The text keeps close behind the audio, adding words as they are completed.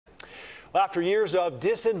After years of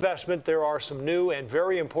disinvestment, there are some new and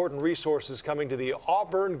very important resources coming to the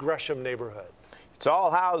Auburn Gresham neighborhood. It's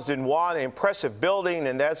all housed in one impressive building,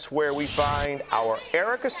 and that's where we find our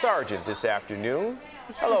Irika Sargent this afternoon.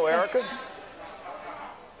 Hello, Irika.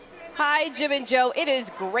 Hi, Jim and Joe. It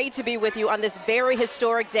is great to be with you on this very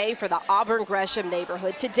historic day for the Auburn Gresham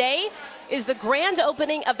neighborhood. Today is the grand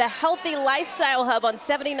opening of the Healthy Lifestyle Hub on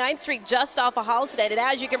 79th Street, just off of Halstead. And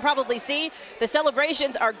as you can probably see, the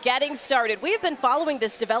celebrations are getting started. We have been following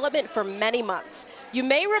this development for many months. You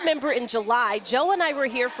may remember in July, Joe and I were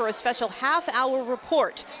here for a special half-hour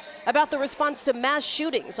report about the response to mass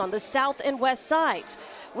shootings on the south and west sides.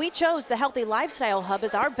 We chose the Healthy Lifestyle Hub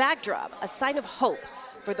as our backdrop, a sign of hope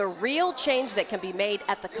for the real change that can be made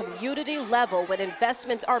at the community level when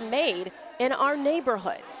investments are made in our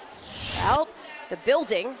neighborhoods. Well, the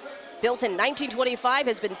building, built in 1925,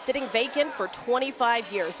 has been sitting vacant for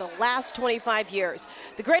 25 years, the last 25 years.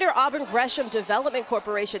 The Greater Auburn Gresham Development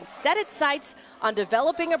Corporation set its sights on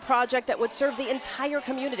developing a project that would serve the entire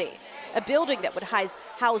community. A building that would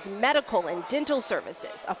house medical and dental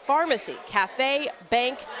services, a pharmacy, cafe,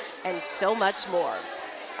 bank, and so much more.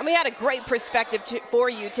 And we had a great perspective for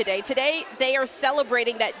you today. Today, they are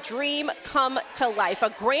celebrating that dream come to life, a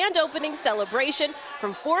grand opening celebration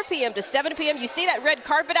from 4 p.m. to 7 p.m. You see that red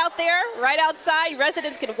carpet out there, right outside?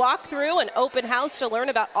 Residents can walk through an open house to learn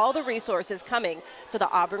about all the resources coming to the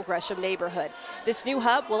Auburn Gresham neighborhood. This new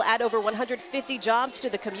hub will add over 150 jobs to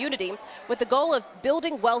the community with the goal of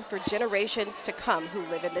building wealth for generations to come who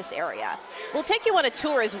live in this area. We'll take you on a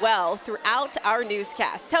tour as well throughout our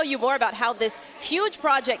newscast, tell you more about how this huge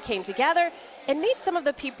project came together, and meet some of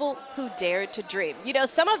the people who dared to dream. You know,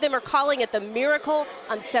 some of them are calling it the miracle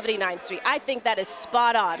on 79th Street. I think that is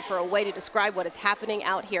spot on for a way to describe what is happening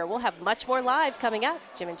out here. We'll have much more live coming up.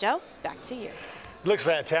 Jim and Joe, back to you. It looks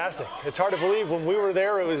fantastic. It's hard to believe when we were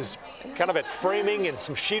there, it was kind of at framing and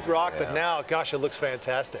some sheetrock, but now, gosh, it looks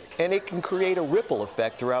fantastic. And it can create a ripple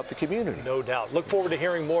effect throughout the community. No doubt. Look forward to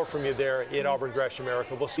hearing more from you there at Auburn Gresham,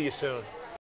 Irika. We'll see you soon.